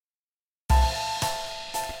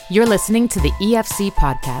You're listening to the EFC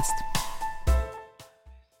podcast.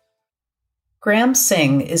 Graham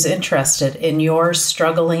Singh is interested in your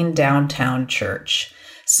struggling downtown church.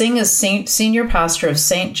 Singh is senior pastor of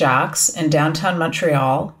St. Jacques in downtown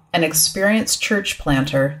Montreal, an experienced church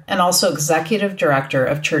planter, and also executive director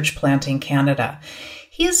of Church Planting Canada.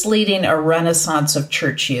 He is leading a renaissance of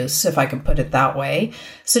church use, if I can put it that way,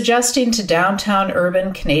 suggesting to downtown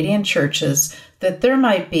urban Canadian churches that there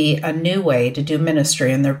might be a new way to do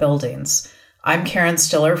ministry in their buildings. I'm Karen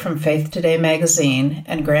Stiller from Faith Today magazine,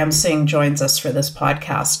 and Graham Singh joins us for this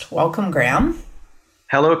podcast. Welcome, Graham.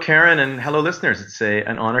 Hello, Karen, and hello, listeners. It's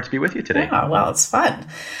an honor to be with you today. Yeah, well, it's fun.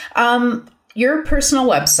 Your personal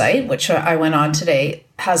website, which I went on today,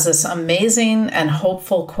 has this amazing and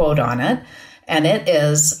hopeful quote on it, and it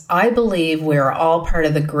is, "I believe we are all part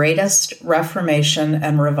of the greatest reformation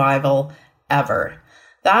and revival ever."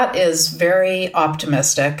 That is very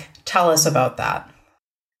optimistic. Tell us about that.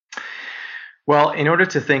 Well, in order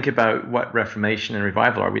to think about what Reformation and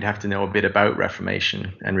revival are, we'd have to know a bit about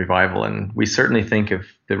Reformation and revival. And we certainly think of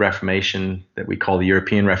the Reformation that we call the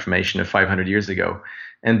European Reformation of 500 years ago.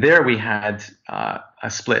 And there we had a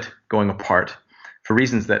split going apart for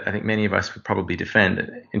reasons that I think many of us would probably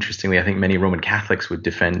defend. Interestingly, I think many Roman Catholics would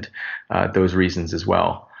defend those reasons as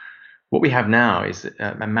well. What we have now is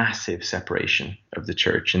a massive separation of the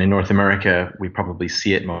church. And in North America, we probably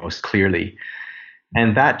see it most clearly.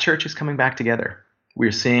 And that church is coming back together.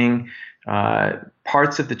 We're seeing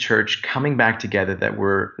parts of the church coming back together that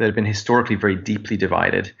have been historically very deeply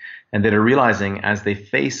divided, and that are realizing as they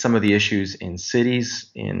face some of the issues in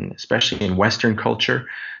cities, especially in Western culture,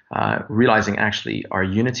 realizing actually our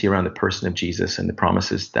unity around the person of Jesus and the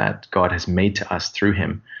promises that God has made to us through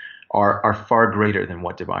him are far greater than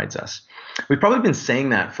what divides us. We've probably been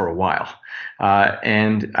saying that for a while,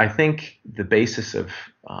 and I think the basis of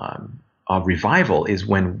revival is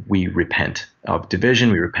when we repent of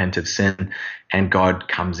division, we repent of sin, and God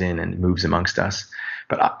comes in and moves amongst us.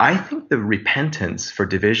 But I think the repentance for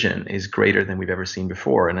division is greater than we've ever seen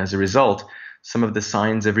before. And as a result, some of the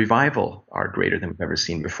signs of revival are greater than we've ever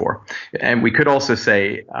seen before. And we could also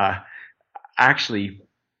say, actually,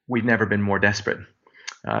 we've never been more desperate.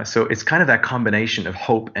 So it's kind of that combination of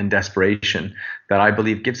hope and desperation that I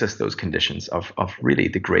believe gives us those conditions of really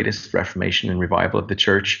the greatest reformation and revival of the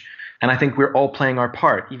church. And I think we're all playing our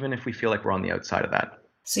part, even if we feel like we're on the outside of that.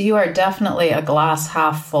 So you are definitely a glass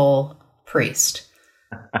half full priest.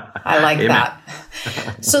 I like that.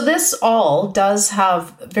 So this all does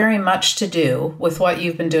have very much to do with what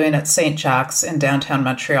you've been doing at St. Jacques in downtown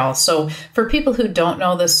Montreal. So for people who don't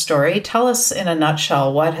know this story, tell us in a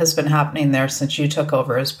nutshell what has been happening there since you took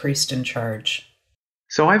over as priest in charge.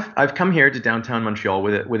 So I've come here to downtown Montreal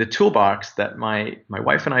with a toolbox that my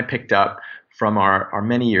wife and I picked up from our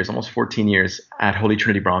many years, almost 14 years at Holy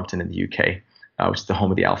Trinity Brompton in the UK, which is the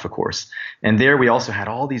home of the Alpha Course. And there we also had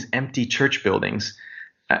all these empty church buildings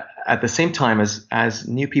at the same time as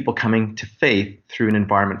new people coming to faith through an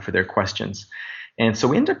environment for their questions. And so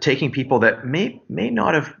we ended up taking people that may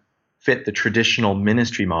not have fit the traditional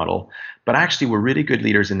ministry model, but actually were really good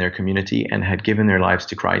leaders in their community and had given their lives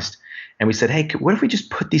to Christ. And we said, hey, what if we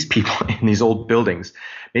just put these people in these old buildings,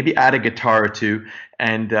 maybe add a guitar or two,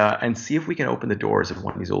 and see if we can open the doors of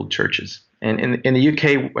one of these old churches. And in the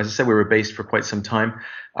UK, as I said, we were based for quite some time.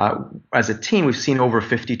 As a team, we've seen over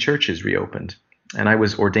 50 churches reopened. And I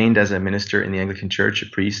was ordained as a minister in the Anglican Church, a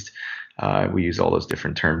priest. We use all those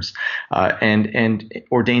different terms, and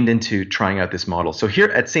ordained into trying out this model. So here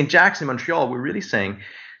at St. Jacques in Montreal, we're really saying,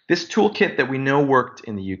 this toolkit that we know worked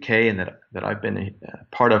in the UK and that I've been a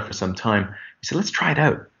part of for some time, we said, let's try it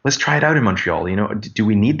out. Let's try it out in Montreal. Do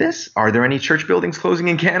we need this? Are there any church buildings closing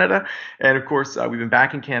in Canada? And of course, we've been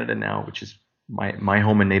back in Canada now, which is my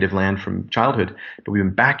home and native land from childhood. But we've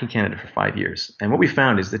been back in Canada for 5 years. And what we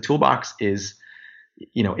found is the toolbox is,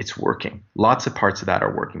 it's working. Lots of parts of that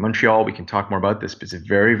are working. Montreal, we can talk more about this, but it's a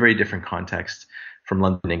very, very different context from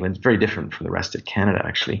London, England. It's very different from the rest of Canada,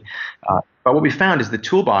 actually. But what we found is the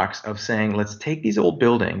toolbox of saying, let's take these old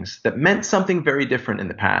buildings that meant something very different in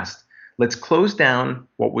the past. Let's close down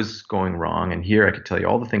what was going wrong. And here I could tell you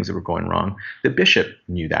all the things that were going wrong. The bishop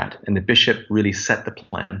knew that. And the bishop really set the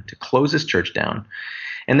plan to close his church down.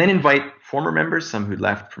 And then invite former members, some who'd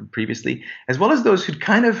left from previously, as well as those who'd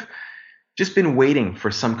kind of just been waiting for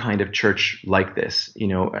some kind of church like this.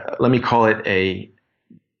 Let me call it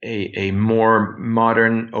a more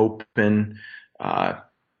modern, open,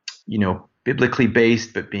 biblically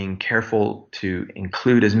based, but being careful to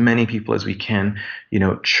include as many people as we can,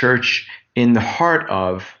 church in the heart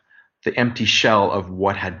of the empty shell of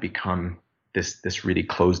what had become this really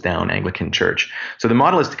closed down Anglican church. So the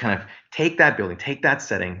model is to kind of take that building, take that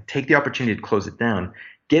setting, take the opportunity to close it down,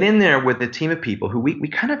 get in there with a team of people who we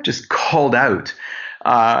kind of just called out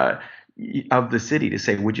of the city to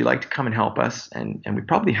say, would you like to come and help us? And we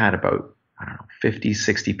probably had about, I don't know, 50,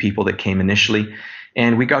 60 people that came initially.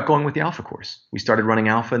 And we got going with the Alpha course. We started running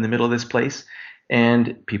Alpha in the middle of this place,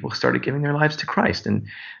 and people started giving their lives to Christ. And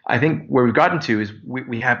I think where we've gotten to is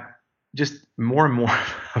we have just more and more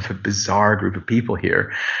of a bizarre group of people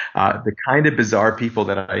here. The kind of bizarre people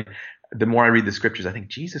that the more I read the scriptures, I think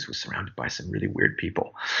Jesus was surrounded by some really weird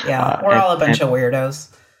people. Yeah, we're all a bunch of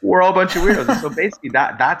weirdos. We're all a bunch of weirdos. And so basically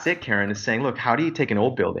that's it, Karen, is saying, look, how do you take an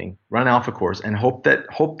old building, run an Alpha course, and hope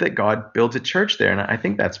that God builds a church there? And I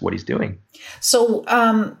think that's what he's doing. So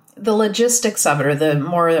the logistics of it, or the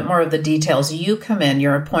more of the details, you come in,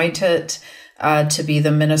 you're appointed to be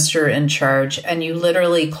the minister in charge, and you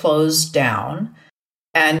literally closed down.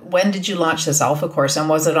 And when did you launch this Alpha course? And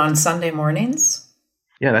was it on Sunday mornings?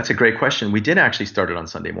 Yeah, that's a great question. We did actually start it on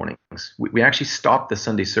Sunday mornings. We actually stopped the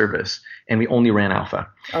Sunday service and we only ran Alpha.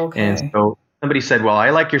 Okay. And so somebody said, well,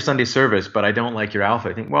 I like your Sunday service, but I don't like your Alpha.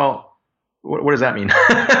 I think, well, what does that mean?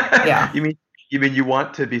 Yeah. You mean you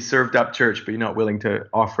want to be served up church, but you're not willing to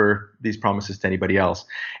offer these promises to anybody else?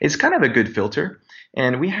 It's kind of a good filter.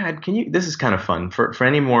 And we had, this is kind of fun for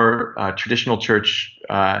any more traditional church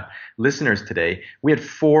listeners today. We had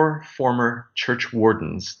 4 former church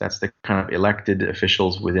wardens. That's the kind of elected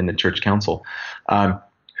officials within the church council,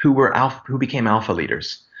 who became Alpha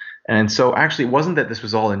leaders. And so actually it wasn't that this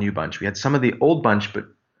was all a new bunch. We had some of the old bunch, but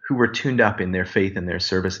who were tuned up in their faith and their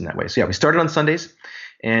service in that way. So yeah, we started on Sundays.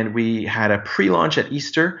 And we had a pre-launch at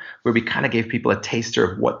Easter where we kind of gave people a taster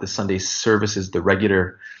of what the Sunday services, the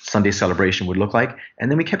regular Sunday celebration would look like.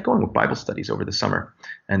 And then we kept going with Bible studies over the summer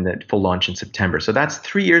and the full launch in September. So that's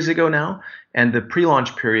 3 years ago now. And the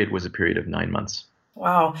pre-launch period was a period of 9 months.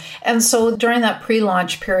 Wow. And so during that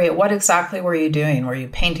pre-launch period, what exactly were you doing? Were you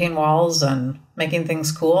painting walls and making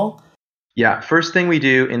things cool? Yeah. First thing we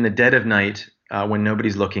do in the dead of night when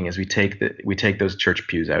nobody's looking is we take those church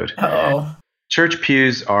pews out. Uh-oh. Church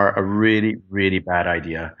pews are a really, really bad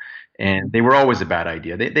idea. And they were always a bad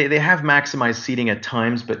idea. They have maximized seating at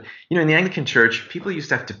times, but in the Anglican Church, people used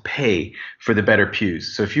to have to pay for the better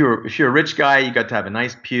pews. So if you're a rich guy, you got to have a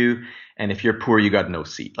nice pew, and if you're poor, you got no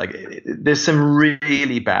seat. Like there's some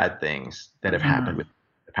really bad things that have happened with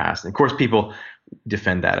the past. And of course, people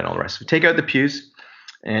defend that and all the rest. We take out the pews,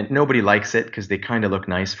 and nobody likes it because they kind of look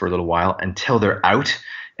nice for a little while until they're out.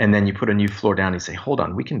 And then you put a new floor down and you say, hold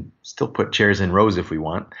on, we can still put chairs in rows if we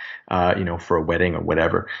want, for a wedding or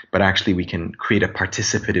whatever. But actually, we can create a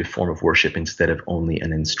participative form of worship instead of only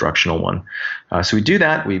an instructional one. So we do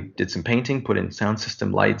that. We did some painting, put in sound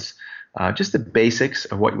system lights, just the basics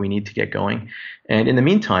of what we need to get going. And in the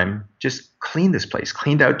meantime, just clean this place,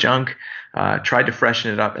 cleaned out junk, tried to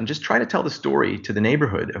freshen it up, and just try to tell the story to the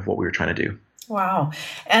neighborhood of what we were trying to do. Wow.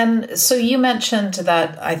 And so you mentioned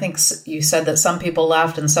that, I think you said that some people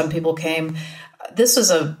left and some people came.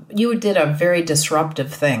 You did a very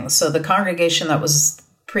disruptive thing. So the congregation that was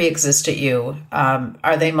pre-existed you,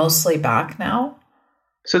 are they mostly back now?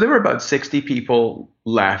 So there were about 60 people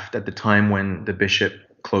left at the time when the bishop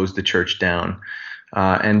closed the church down.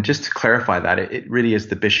 And just to clarify that, it really is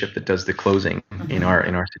the bishop that does the closing in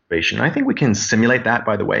our situation. And I think we can simulate that,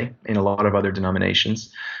 by the way, in a lot of other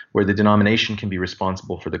denominations, where the denomination can be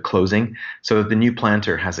responsible for the closing, so that the new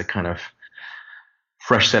planter has a kind of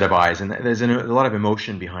fresh set of eyes. And there's a lot of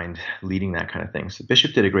emotion behind leading that kind of thing. So the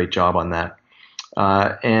bishop did a great job on that.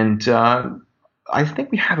 And I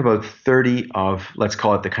think we have about 30 of, let's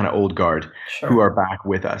call it the kind of old guard, who are back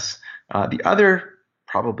with us. The other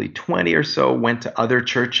probably 20 or so went to other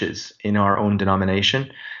churches in our own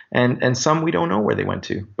denomination, and some we don't know where they went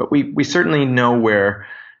to, but we certainly know where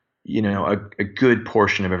a good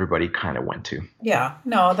portion of everybody kind of went to. Yeah,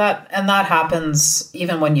 no, that happens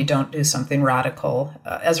even when you don't do something radical,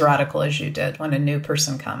 as radical as you did when a new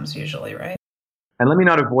person comes, usually, right? And let me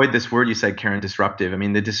not avoid this word you said, Karen, disruptive. I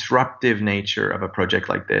mean, the disruptive nature of a project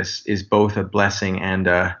like this is both a blessing and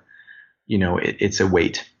it's a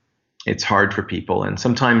weight. It's hard for people. And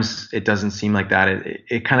sometimes it doesn't seem like that.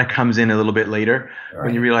 It kind of comes in a little bit later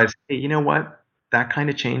when you realize, hey, you know what? That kind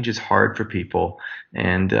of change is hard for people.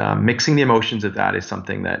 And mixing the emotions of that is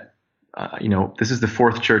something that, this is the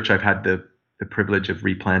 4th church I've had the privilege of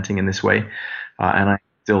replanting in this way. And I'm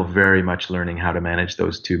still very much learning how to manage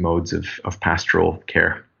those two modes of pastoral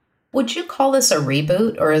care. Would you call this a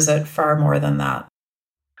reboot, or is it far more than that?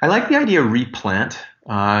 I like the idea of replant.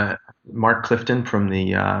 Mark Clifton from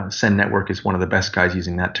the Send Network is one of the best guys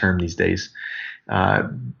using that term these days.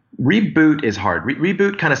 Reboot is hard.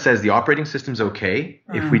 Reboot kind of says the operating system's okay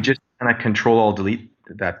if we just kind of control, alt, delete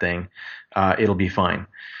that thing, it'll be fine.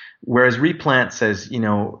 Whereas replant says,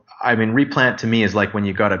 replant to me is like when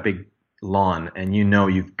you got a big lawn and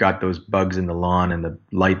you've got those bugs in the lawn and the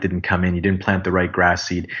light didn't come in, you didn't plant the right grass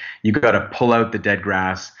seed. You got to pull out the dead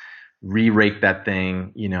grass, re-rake that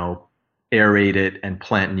thing, aerate it and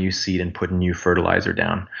plant new seed and put new fertilizer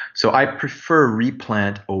down. So I prefer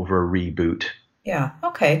replant over reboot. Yeah.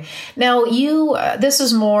 Okay. Now this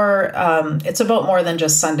is more, it's about more than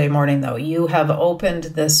just Sunday morning though. You have opened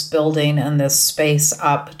this building and this space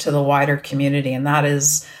up to the wider community, and that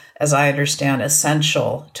is, as I understand,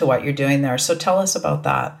 essential to what you're doing there. So tell us about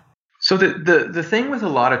that. So the thing with a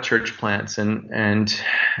lot of church plants, and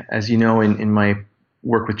as you know, in my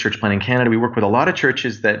work with Church Plant in Canada, we work with a lot of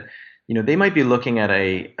churches that, they might be looking at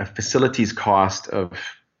a facilities cost of,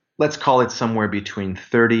 let's call it somewhere between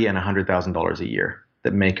 $30,000 and $100,000 a year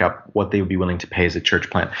that make up what they would be willing to pay as a church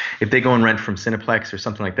plant. If they go and rent from Cineplex or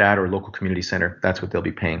something like that, or a local community center, that's what they'll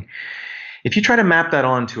be paying. If you try to map that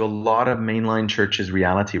on to a lot of mainline churches'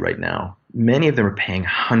 reality right now, many of them are paying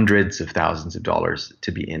hundreds of thousands of dollars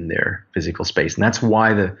to be in their physical space. And that's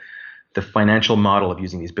why the financial model of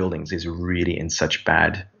using these buildings is really in such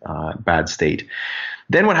bad state.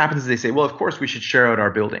 Then what happens is they say, well, of course we should share out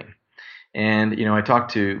our building. And, I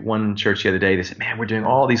talked to one church the other day. They said, man, we're doing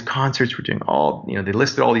all these concerts. We're doing all, they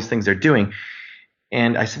listed all these things they're doing.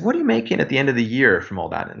 And I said, what are you making at the end of the year from all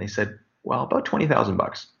that? And they said, well, about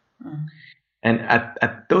 $20,000. And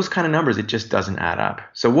at those kind of numbers, it just doesn't add up.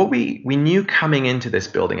 So what we knew coming into this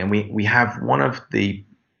building, and we have one of the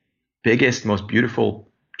biggest, most beautiful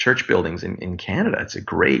church buildings in Canada. It's a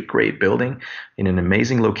great, great building in an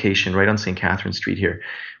amazing location right on St. Catherine Street here.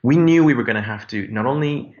 We knew we were going to have to not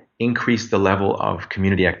only increase the level of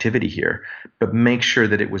community activity here, but make sure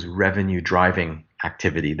that it was revenue driving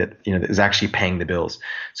activity that is actually paying the bills.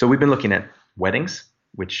 So we've been looking at weddings,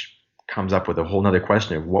 which comes up with a whole nother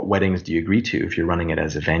question of what weddings do you agree to if you're running it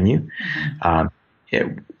as a venue.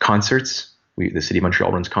 Concerts, the City of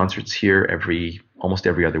Montreal runs concerts here almost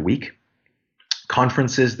every other week.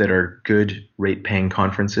 Conferences that are good rate paying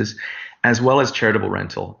conferences, as well as charitable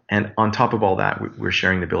rental. And on top of all that, we're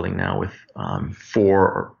sharing the building now with 4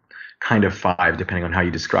 or kind of 5, depending on how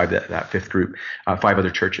you describe that fifth group, 5 other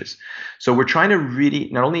churches. So we're trying to really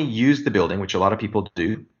not only use the building, which a lot of people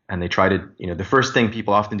do, and they try to, the first thing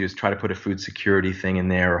people often do is try to put a food security thing in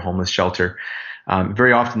there or homeless shelter.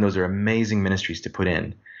 Very often those are amazing ministries to put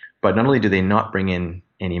in. But not only do they not bring in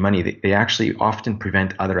any money, they actually often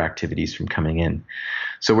prevent other activities from coming in.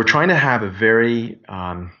 So we're trying to have a very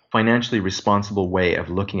financially responsible way of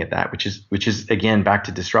looking at that, which is again, back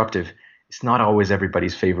to disruptive. It's not always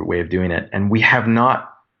everybody's favorite way of doing it. And we have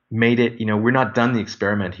not made it, we're not done the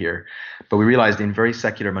experiment here, but we realized in very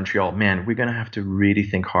secular Montreal, man, we're going to have to really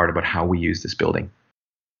think hard about how we use this building.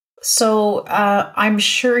 So I'm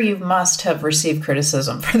sure you must have received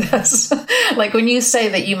criticism for this. Like when you say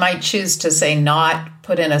that you might choose to say not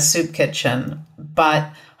put in a soup kitchen,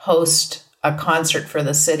 but host a concert for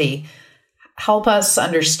the city. Help us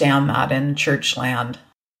understand that in church land.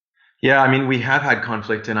 Yeah, we have had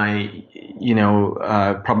conflict, and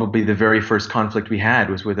probably the very first conflict we had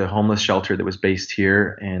was with a homeless shelter that was based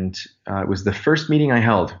here. And it was the first meeting I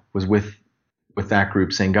held was with that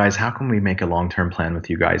group saying, guys, how can we make a long-term plan with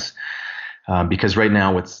you guys? Because right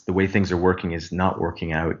now the way things are working is not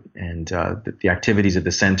working out. And the activities at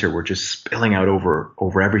the center were just spilling out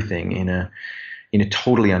over everything in a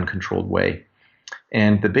totally uncontrolled way.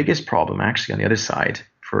 And the biggest problem actually on the other side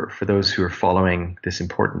for those who are following this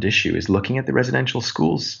important issue is looking at the residential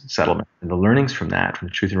schools settlement and the learnings from that, from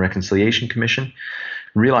the Truth and Reconciliation Commission,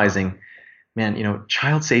 realizing, man,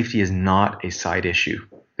 child safety is not a side issue.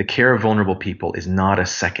 The care of vulnerable people is not a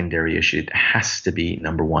secondary issue. It has to be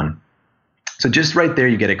number one. So just right there,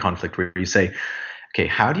 you get a conflict where you say, okay,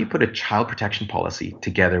 how do you put a child protection policy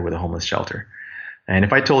together with a homeless shelter? And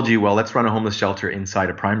if I told you, well, let's run a homeless shelter inside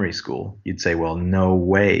a primary school, you'd say, well, no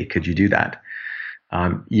way could you do that.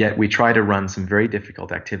 Yet we try to run some very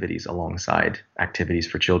difficult activities alongside activities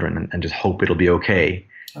for children and just hope it'll be okay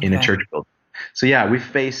in a church building. So yeah, we've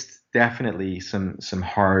faced definitely some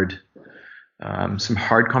hard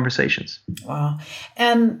conversations. Wow.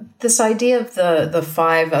 And this idea of the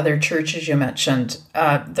 5 other churches you mentioned,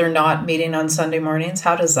 they're not meeting on Sunday mornings.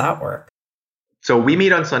 How does that work? So we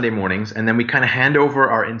meet on Sunday mornings, and then we kind of hand over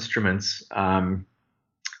our instruments and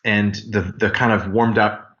the kind of warmed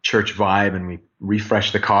up church vibe, and we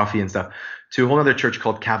refresh the coffee and stuff to a whole other church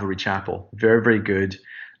called Calvary Chapel. Very, very good.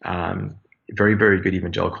 Very, very good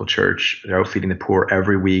evangelical church. They're out feeding the poor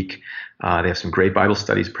every week. They have some great Bible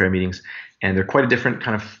studies, prayer meetings, and they're quite a different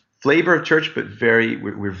kind of flavor of church, but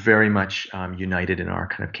we're very much united in our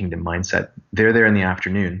kind of kingdom mindset. They're there in the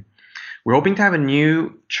afternoon. We're hoping to have a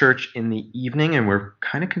new church in the evening, and we're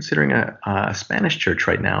kind of considering a Spanish church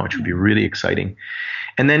right now, which would be really exciting.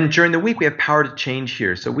 And then during the week, we have Power to Change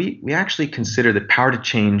here. So we actually consider that Power to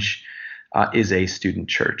Change is a student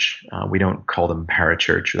church. We don't call them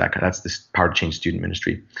parachurch or that kind. That's the Power to Change student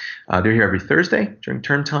ministry. They're here every Thursday during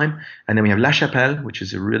term time. And then we have La Chapelle, which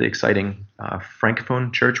is a really exciting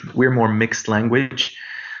Francophone church. We're more mixed language.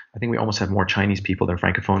 I think we almost have more Chinese people than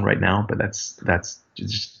Francophone right now, but that's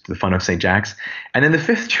just the fun of St. Jack's. And then the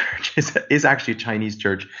fifth church is actually a Chinese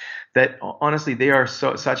church that honestly, they are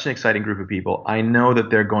such an exciting group of people. I know that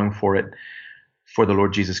they're going for it for the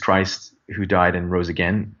Lord Jesus Christ who died and rose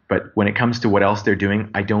again. But when it comes to what else they're doing,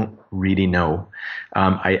 I don't really know.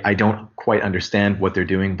 I don't quite understand what they're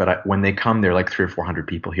doing, but when they come, they're like 300 or 400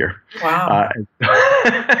 people here. Wow.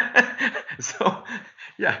 So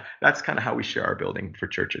yeah, that's kind of how we share our building for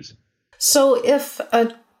churches. So if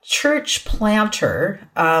a church planter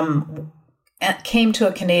came to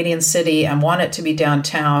a Canadian city and wanted to be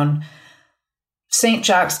downtown, St.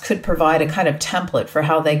 Jack's could provide a kind of template for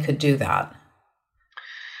how they could do that.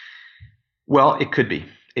 Well, it could be.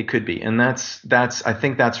 And I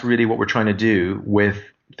think that's really what we're trying to do with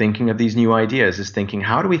thinking of these new ideas, is thinking,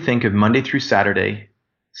 how do we think of Monday through Saturday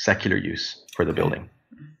secular use for the building,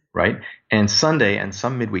 right? And Sunday and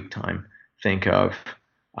some midweek time, think of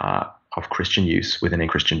Christian use within a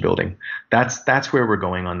Christian building. That's where we're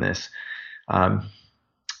going on this.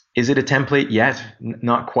 Is it a template yet?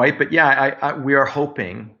 Not quite, but yeah, we are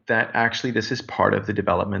hoping that actually this is part of the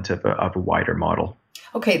development of a wider model.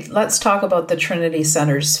 Okay, let's talk about the Trinity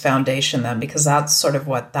Centers Foundation then, because that's sort of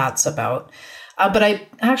what that's about. But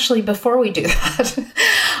before we do that,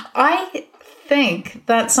 I think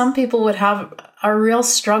that some people would have a real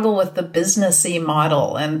struggle with the businessy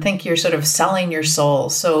model and think you're sort of selling your soul.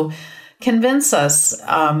 So convince us,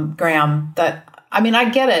 Graham, that, I mean, I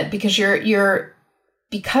get it, because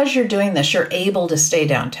because you're doing this, you're able to stay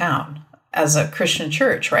downtown as a Christian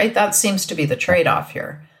church, right? That seems to be the trade-off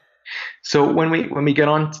here. So when we get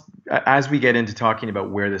on, as we get into talking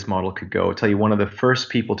about where this model could go, I'll tell you, one of the first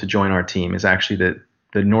people to join our team is actually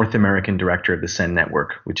the North American director of the Send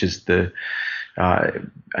Network, which is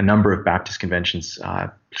a number of Baptist conventions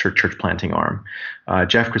church planting arm.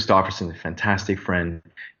 Jeff Christopherson, a fantastic friend,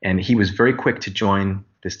 and he was very quick to join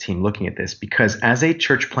this team looking at this, because as a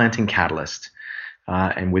church planting catalyst,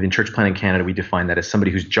 and within Church Planting Canada, we define that as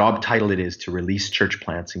somebody whose job title it is to release church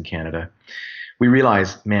plants in Canada. We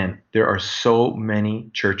realize, man, there are so many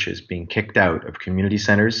churches being kicked out of community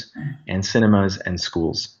centers and cinemas and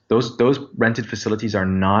schools. Those rented facilities are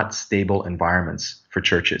not stable environments for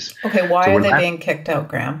churches. Okay, why are they being kicked out,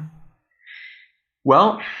 Graham?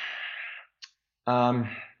 Well,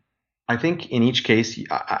 I think in each case,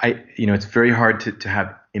 it's very hard to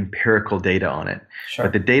have empirical data on it. Sure.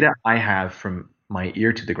 But the data I have from my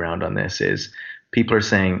ear to the ground on this is people are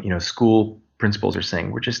saying, school principals are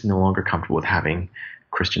saying, we're just no longer comfortable with having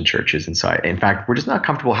Christian churches inside. In fact, we're just not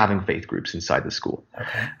comfortable having faith groups inside the school.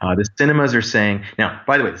 Okay. The cinemas are saying, now,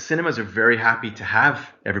 by the way, the cinemas are very happy to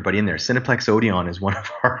have everybody in there. Cineplex Odeon is one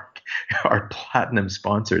of our platinum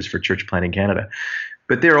sponsors for Church Planting Canada.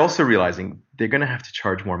 But they're also realizing they're going to have to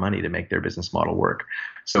charge more money to make their business model work.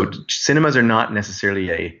 So cinemas are not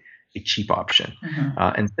necessarily a cheap option. Mm-hmm.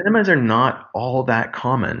 And cinemas are not all that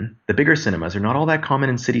common. The bigger cinemas are not all that common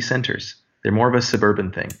in city centers. They're more of a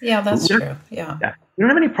suburban thing. Yeah, that's true. Yeah. We don't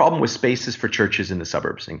have any problem with spaces for churches in the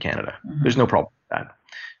suburbs in Canada. Mm-hmm. There's no problem with that.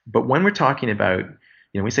 But when we're talking about,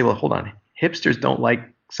 we say, well, hold on, hipsters don't like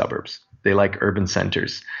suburbs. They like urban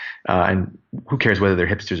centers. And who cares whether they're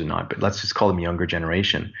hipsters or not, but let's just call them younger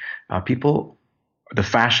generation. The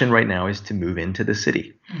fashion right now is to move into the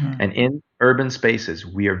city. Mm-hmm. And in urban spaces,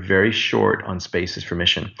 we are very short on spaces for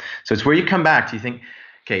mission. So it's where you come back to, you think,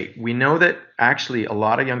 okay, we know that actually a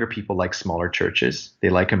lot of younger people like smaller churches. They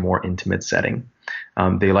like a more intimate setting.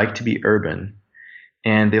 They like to be urban.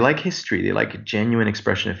 And they like history. They like a genuine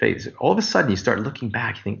expression of faith. So all of a sudden, you start looking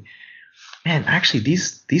back, you think, man, actually,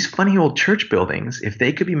 these funny old church buildings, if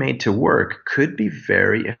they could be made to work, could be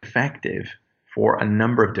very effective for a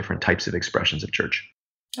number of different types of expressions of church.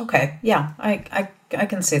 Okay, yeah, I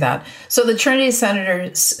can see that. So the Trinity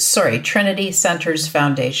Centers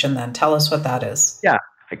Foundation, then tell us what that is. Yeah,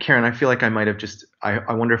 Karen, I feel like I might have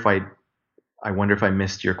I wonder if I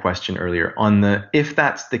missed your question earlier on if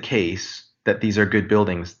that's the case, that these are good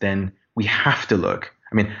buildings, then we have to look.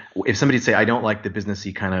 I mean, if somebody'd say, I don't like the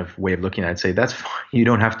businessy kind of way of looking at it, I'd say, that's fine. You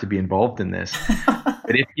don't have to be involved in this.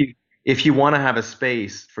 But if you want to have a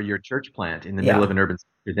space for your church plant in the middle of an urban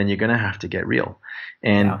then you're going to have to get real.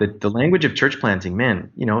 And Yeah. the language of church planting,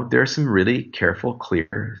 man, there are some really careful,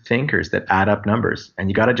 clear thinkers that add up numbers, and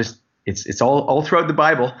you got to just, it's all throughout the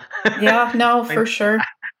Bible. Yeah, no, for sure.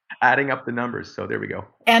 Adding up the numbers. So there we go.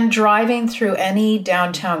 And driving through any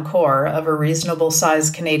downtown core of a reasonable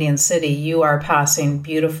sized Canadian city, you are passing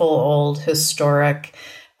beautiful, old, historic,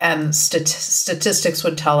 and statistics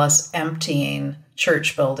would tell us emptying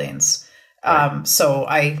church buildings. Right. So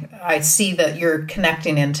I see that you're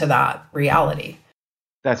connecting into that reality.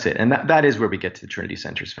 That's it. And that is where we get to the Trinity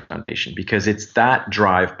Center's foundation, because it's that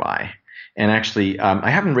drive-by. And actually, I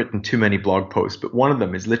haven't written too many blog posts, but one of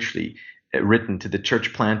them is literally written to the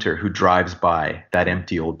church planter who drives by that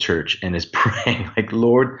empty old church and is praying like,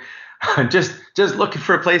 Lord, I'm just looking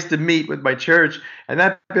for a place to meet with my church, and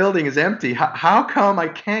that building is empty. How come I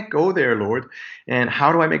can't go there, Lord? And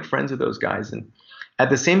how do I make friends with those guys? And at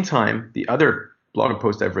the same time, the other blog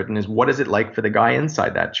post I've written is, what is it like for the guy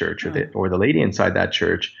inside that church, or the lady inside that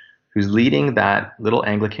church who's leading that little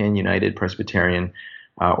Anglican, United, Presbyterian,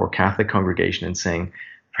 or Catholic congregation, and saying,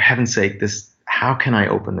 for heaven's sake, how can I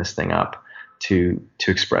open this thing up to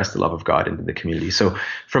express the love of God into the community? So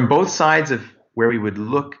from both sides of where we would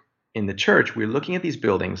look in the church, we're looking at these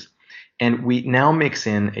buildings, and we now mix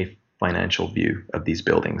in a financial view of these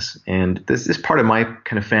buildings. And this is part of my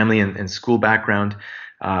kind of family and school background.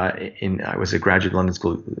 I was a graduate London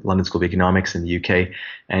School of Economics in the UK,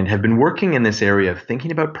 and have been working in this area of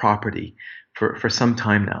thinking about property for some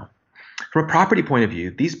time now. From a property point of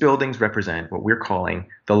view, these buildings represent what we're calling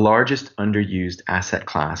the largest underused asset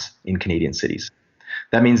class in Canadian cities.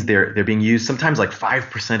 That means they're being used sometimes like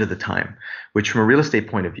 5% of the time, which from a real estate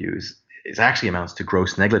point of view is actually amounts to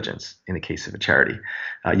gross negligence in the case of a charity.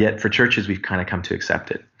 Yet for churches, we've kind of come to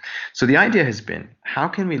accept it. So the idea has been, how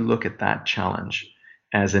can we look at that challenge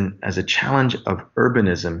as a challenge of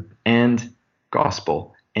urbanism and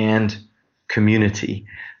gospel and community,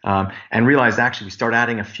 and realize actually we start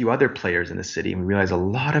adding a few other players in the city, and we realize a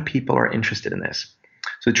lot of people are interested in this.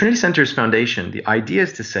 So the Trinity Center's foundation, the idea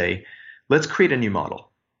is to say, let's create a new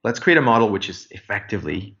model. Let's create a model which is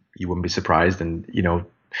effectively, you wouldn't be surprised, and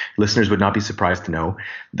listeners would not be surprised to know,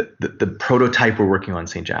 the prototype we're working on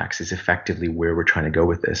St. Jack's is effectively where we're trying to go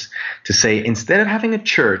with this. To say, instead of having a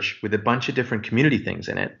church with a bunch of different community things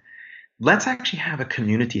in it, let's actually have a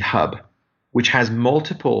community hub which has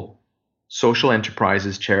multiple social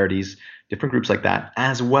enterprises, charities, different groups like that,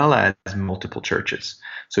 as well as multiple churches.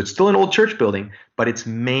 So it's still an old church building, but its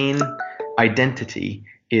main identity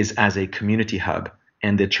is as a community hub,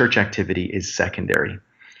 and the church activity is secondary.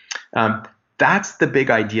 That's the big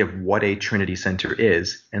idea of what a Trinity Center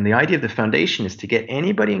is. And the idea of the foundation is to get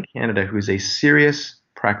anybody in Canada who is a serious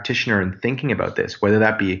practitioner in thinking about this, whether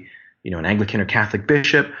that be an Anglican or Catholic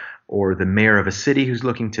bishop, or the mayor of a city who's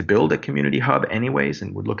looking to build a community hub anyways,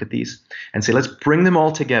 and would look at these and say, let's bring them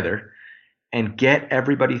all together and get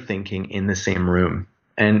everybody thinking in the same room.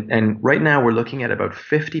 And right now we're looking at about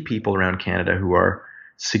 50 people around Canada who are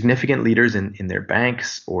significant leaders in their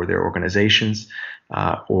banks or their organizations,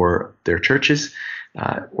 or their churches,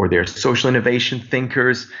 or their social innovation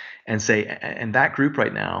thinkers, and that group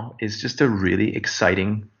right now is just a really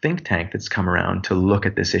exciting think tank that's come around to look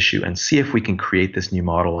at this issue and see if we can create this new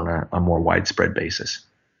model on a more widespread basis.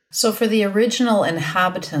 So for the original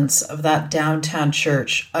inhabitants of that downtown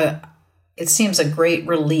church, it seems a great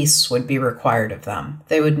release would be required of them.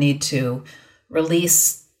 They would need to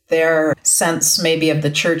release their sense maybe of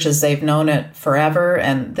the church as they've known it forever.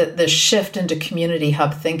 And the shift into community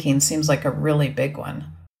hub thinking seems like a really big one.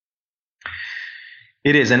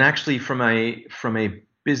 It is. And actually from a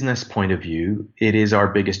business point of view, it is our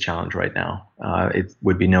biggest challenge right now. It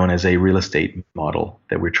would be known as a real estate model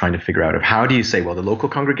that we're trying to figure out of how do you say, well, the local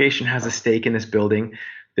congregation has a stake in this building,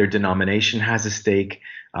 their denomination has a stake.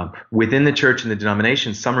 Within the church and the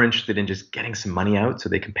denomination, some are interested in just getting some money out so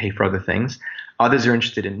they can pay for other things. Others are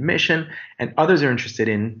interested in mission, and others are interested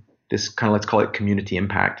in this kind of, let's call it community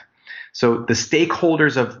impact. So the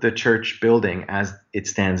stakeholders of the church building as it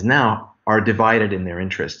stands now are divided in their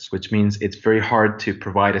interests, which means it's very hard to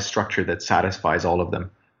provide a structure that satisfies all of them.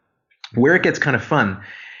 Where it gets kind of fun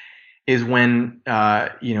is when,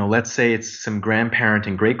 let's say it's some grandparent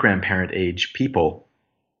and great-grandparent age people.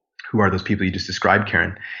 Who are those people you just described,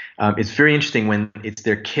 Karen? It's very interesting when it's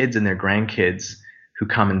their kids and their grandkids who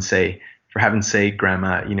come and say, for heaven's sake,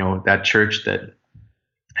 Grandma, that church that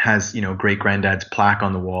has, great-granddad's plaque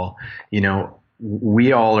on the wall,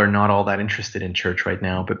 we all are not all that interested in church right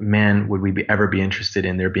now, but man, would we ever be interested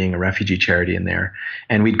in there being a refugee charity in there?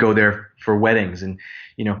 And we'd go there for weddings. And,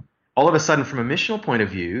 all of a sudden from a missional point of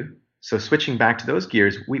view, so switching back to those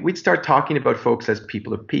gears, we'd start talking about folks as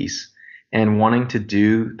people of peace. and wanting to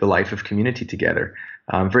do the life of community together.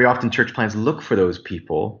 Very often church plants look for those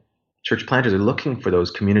people. Church planters are looking for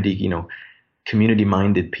those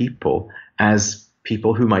community-minded people as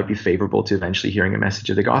people who might be favorable to eventually hearing a message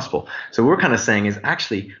of the gospel. So what we're kind of saying is,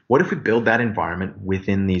 actually, what if we build that environment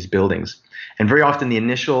within these buildings? And very often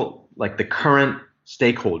the current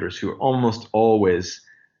stakeholders, who are almost always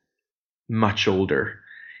much older,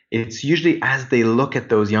 it's usually as they look at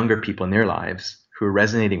those younger people in their lives who are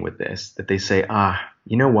resonating with this, that they say,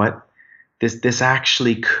 you know what? This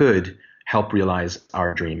actually could help realize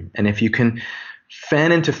our dream. And if you can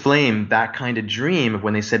fan into flame that kind of dream of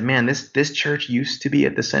when they said, man, this church used to be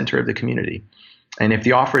at the center of the community. And if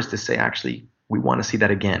the offer is to say, actually, we want to see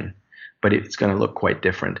that again, but it's going to look quite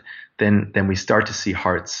different, then we start to see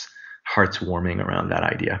hearts warming around that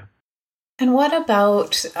idea. And what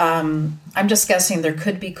about, I'm just guessing there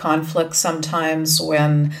could be conflict sometimes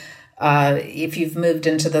when, if you've moved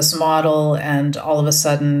into this model and all of a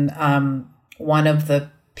sudden one of the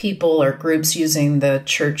people or groups using the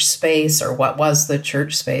church space, or what was the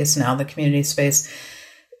church space, now the community space,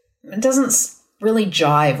 it doesn't really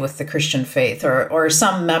jive with the Christian faith, or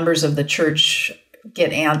some members of the church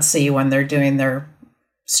get antsy when they're doing their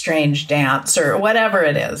strange dance or whatever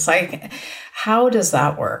it is. Like, how does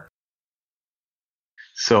that work?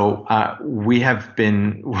 So we've had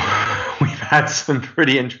some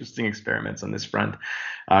pretty interesting experiments on this front.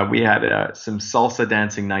 We had some salsa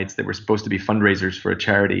dancing nights that were supposed to be fundraisers for a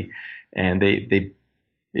charity, and it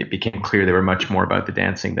became clear they were much more about the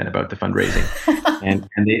dancing than about the fundraising. and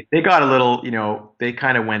they got a little, they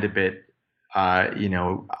kind of went a bit, I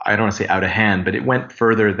don't want to say out of hand, but it went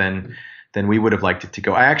further than we would have liked it to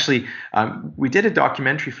go. I actually, we did a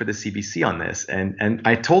documentary for the CBC on this, and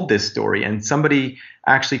I told this story, and somebody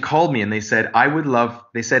actually called me and they said,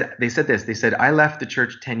 they said this, I left the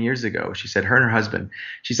church 10 years ago. She said, her and her husband.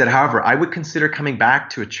 She said, however, I would consider coming back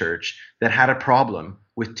to a church that had a problem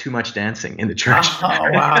with too much dancing in the church. Oh,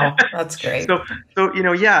 wow. That's great. So,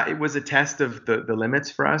 it was a test of the limits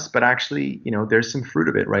for us, but actually, there's some fruit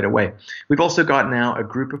of it right away. We've also got now a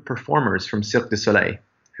group of performers from Cirque du Soleil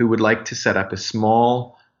who would like to set up a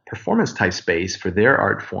small performance type space for their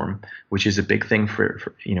art form, which is a big thing for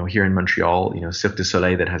here in Montreal, Cirque du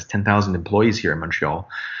Soleil that has 10,000 employees here in Montreal.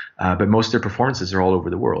 But most of their performances are all over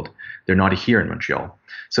the world. They're not here in Montreal.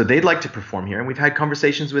 So they'd like to perform here. And we've had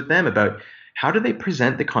conversations with them about how do they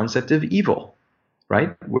present the concept of evil,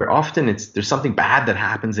 right? Where often there's something bad that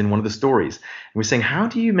happens in one of the stories. And we're saying, how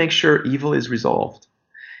do you make sure evil is resolved?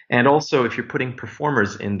 And also, if you're putting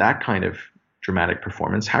performers in that kind of dramatic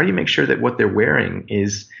performance, how do you make sure that what they're wearing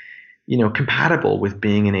is, compatible with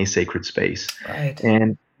being in a sacred space? Right.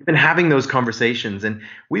 And we've been having those conversations, and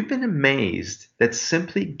we've been amazed that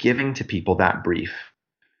simply giving to people that brief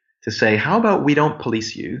to say, how about we don't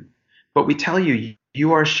police you, but we tell you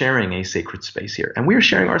you are sharing a sacred space here, and we are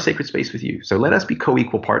sharing our sacred space with you. So let us be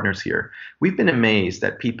co-equal partners here. We've been amazed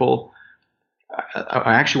that people,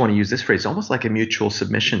 I actually want to use this phrase, almost like a mutual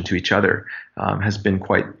submission to each other, has been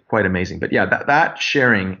quite amazing. But yeah, that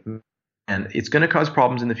sharing, and it's going to cause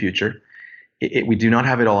problems in the future. We do not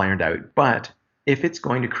have it all ironed out. But if it's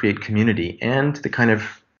going to create community and the kind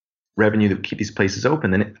of revenue that keep these places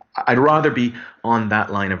open, then I'd rather be on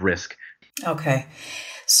that line of risk. Okay.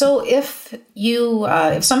 So if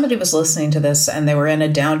somebody was listening to this and they were in a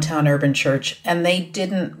downtown urban church and they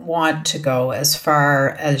didn't want to go as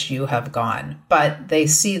far as you have gone, but they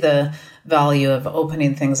see the value of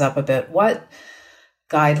opening things up a bit, what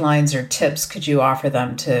guidelines or tips could you offer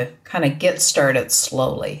them to kind of get started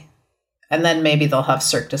slowly? And then maybe they'll have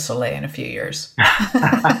Cirque du Soleil in a few years.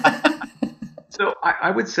 So I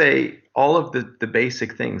would say all of the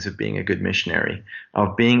basic things of being a good missionary,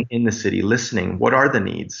 of being in the city, listening. What are the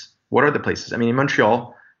needs? What are the places? I mean, in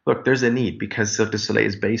Montreal, look, there's a need because Cirque du Soleil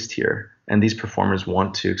is based here, and these performers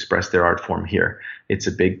want to express their art form here. It's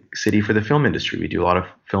a big city for the film industry. We do a lot of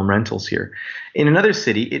film rentals here. In another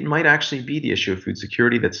city, it might actually be the issue of food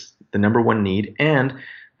security that's the number one need, and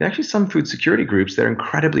there are actually some food security groups that are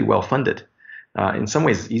incredibly well funded. In some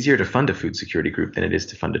ways, it's easier to fund a food security group than it is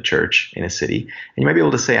to fund a church in a city. And you might be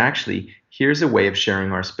able to say, actually, here's a way of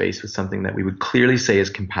sharing our space with something that we would clearly say is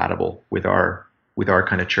compatible with our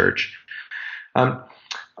kind of church. I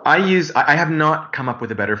have not come up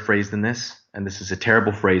with a better phrase than this, and this is a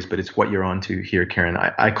terrible phrase, but it's what you're onto here, Karen.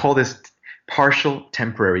 I call this partial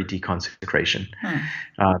temporary deconsecration.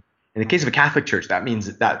 In the case of a Catholic church, that means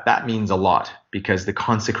a lot because the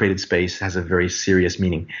consecrated space has a very serious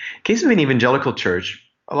meaning. In the case of an evangelical church,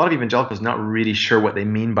 a lot of evangelicals are not really sure what they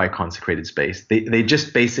mean by consecrated space. They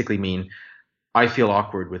just basically mean, I feel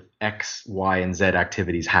awkward with X, Y, and Z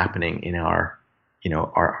activities happening in our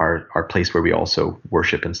our place where we also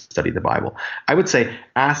worship and study the Bible. I would say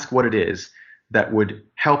ask what it is that would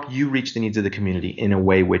help you reach the needs of the community in a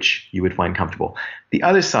way which you would find comfortable. The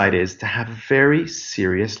other side is to have a very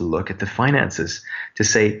serious look at the finances, to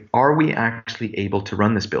say, are we actually able to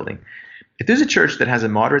run this building? If there's a church that has a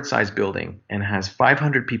moderate-sized building and has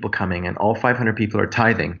 500 people coming and all 500 people are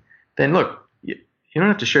tithing, then look, you don't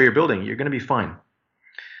have to share your building. You're going to be fine.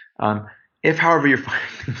 If, however, you're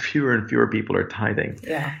finding fewer and fewer people are tithing,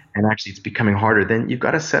 and actually it's becoming harder, then you've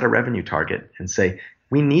got to set a revenue target and say,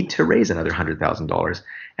 we need to raise another $100,000,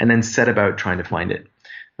 and then set about trying to find it.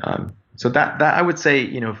 So that I would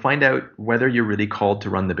say, find out whether you're really called to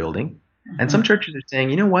run the building. Mm-hmm. And some churches are saying,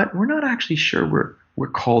 you know what, we're not actually sure we're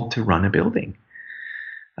called to run a building.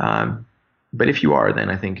 But if you are, then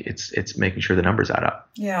I think it's making sure the numbers add up.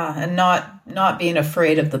 Yeah, and not being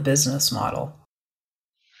afraid of the business model.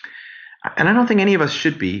 And I don't think any of us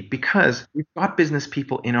should be, because we've got business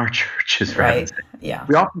people in our churches, right? Yeah.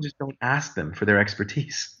 We often just don't ask them for their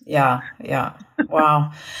expertise. Yeah.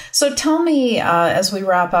 Wow. So tell me, as we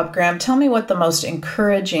wrap up, Graham, tell me what the most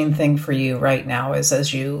encouraging thing for you right now is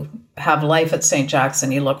as you have life at St. Jack's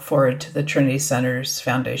and you look forward to the Trinity Center's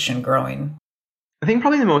foundation growing. I think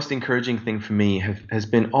probably the most encouraging thing for me has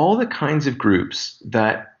been all the kinds of groups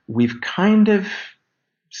that we've kind of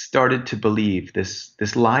started to believe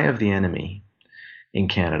this lie of the enemy in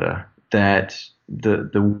Canada, that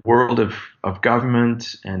the world of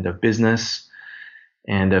government and of business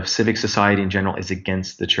and of civic society in general is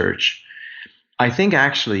against the church. I think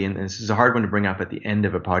actually, and this is a hard one to bring up at the end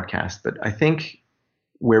of a podcast, but I think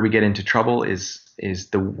where we get into trouble is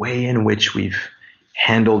the way in which we've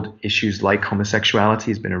handled issues like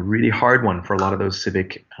homosexuality has been a really hard one for a lot of those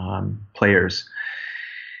civic players.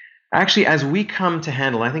 Actually, as we come to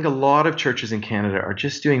handle, I think a lot of churches in Canada are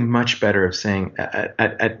just doing much better of saying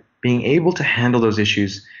at being able to handle those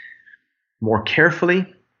issues more carefully,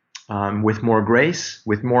 with more grace,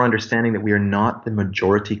 with more understanding that we are not the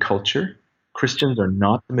majority culture. Christians are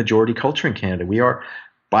not the majority culture in Canada. We are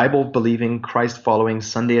Bible-believing, Christ-following,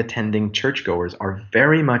 Sunday-attending churchgoers are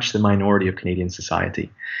very much the minority of Canadian society.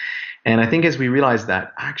 And I think as we realize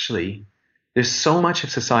that, actually, there's so much of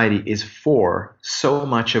society is for so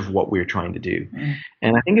much of what we're trying to do. Mm.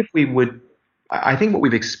 And I think I think what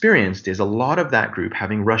we've experienced is a lot of that group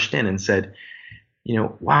having rushed in and said,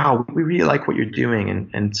 wow, we really like what you're doing.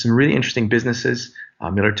 And some really interesting businesses,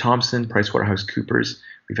 Miller Thomson, PricewaterhouseCoopers.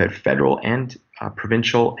 We've had federal and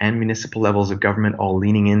provincial and municipal levels of government all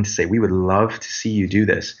leaning in to say, we would love to see you do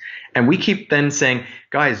this. And we keep then saying,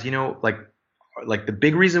 guys, like the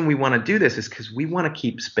big reason we want to do this is because we want to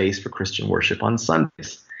keep space for Christian worship on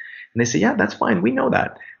Sundays. And they say, yeah, that's fine. We know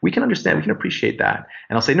that. We can understand. We can appreciate that.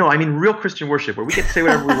 And I'll say, no, I mean real Christian worship where we get to say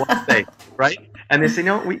whatever we want to say, right? And they say,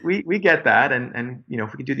 no, we get that. And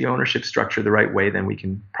if we can do the ownership structure the right way, then we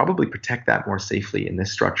can probably protect that more safely in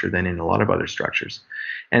this structure than in a lot of other structures.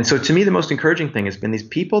 And so to me, the most encouraging thing has been these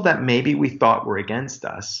people that maybe we thought were against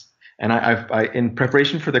us. And I in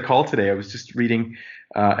preparation for the call today, I was just reading,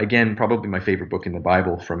 again, probably my favorite book in the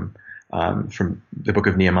Bible from the book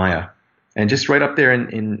of Nehemiah. And just right up there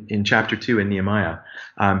in chapter 2 in Nehemiah,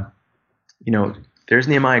 there's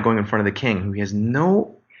Nehemiah going in front of the king who has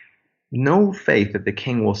no faith that the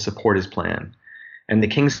king will support his plan. And the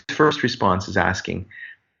king's first response is asking,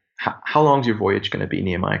 how long is your voyage going to be,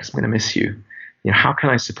 Nehemiah? Because I'm going to miss you. How can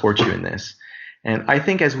I support you in this? And I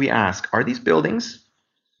think as we ask, are these buildings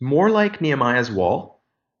more like Nehemiah's wall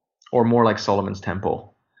or more like Solomon's temple?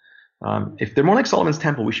 If they're more like Solomon's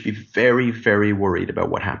temple, we should be very, very worried about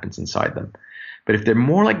what happens inside them. But if they're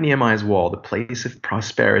more like Nehemiah's wall, the place of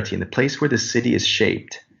prosperity and the place where the city is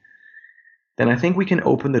shaped, then I think we can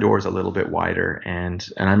open the doors a little bit wider. And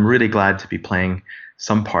I'm really glad to be playing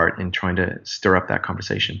some part in trying to stir up that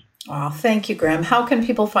conversation. Wow, thank you, Graham. How can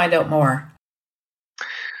people find out more?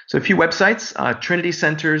 So a few websites,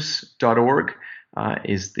 trinitycenters.org.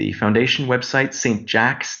 Is the foundation website,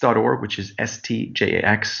 stjax.org, which is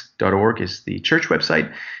stjax.org is the church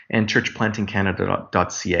website, and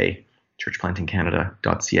churchplantingcanada.ca.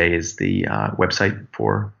 Churchplantingcanada.ca is the website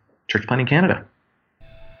for Church Planting Canada.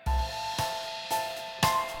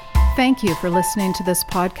 Thank you for listening to this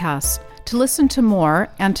podcast. To listen to more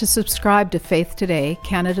and to subscribe to Faith Today,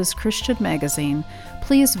 Canada's Christian magazine,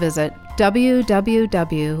 please visit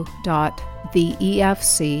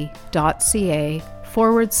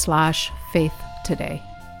www.theefc.ca/faith today.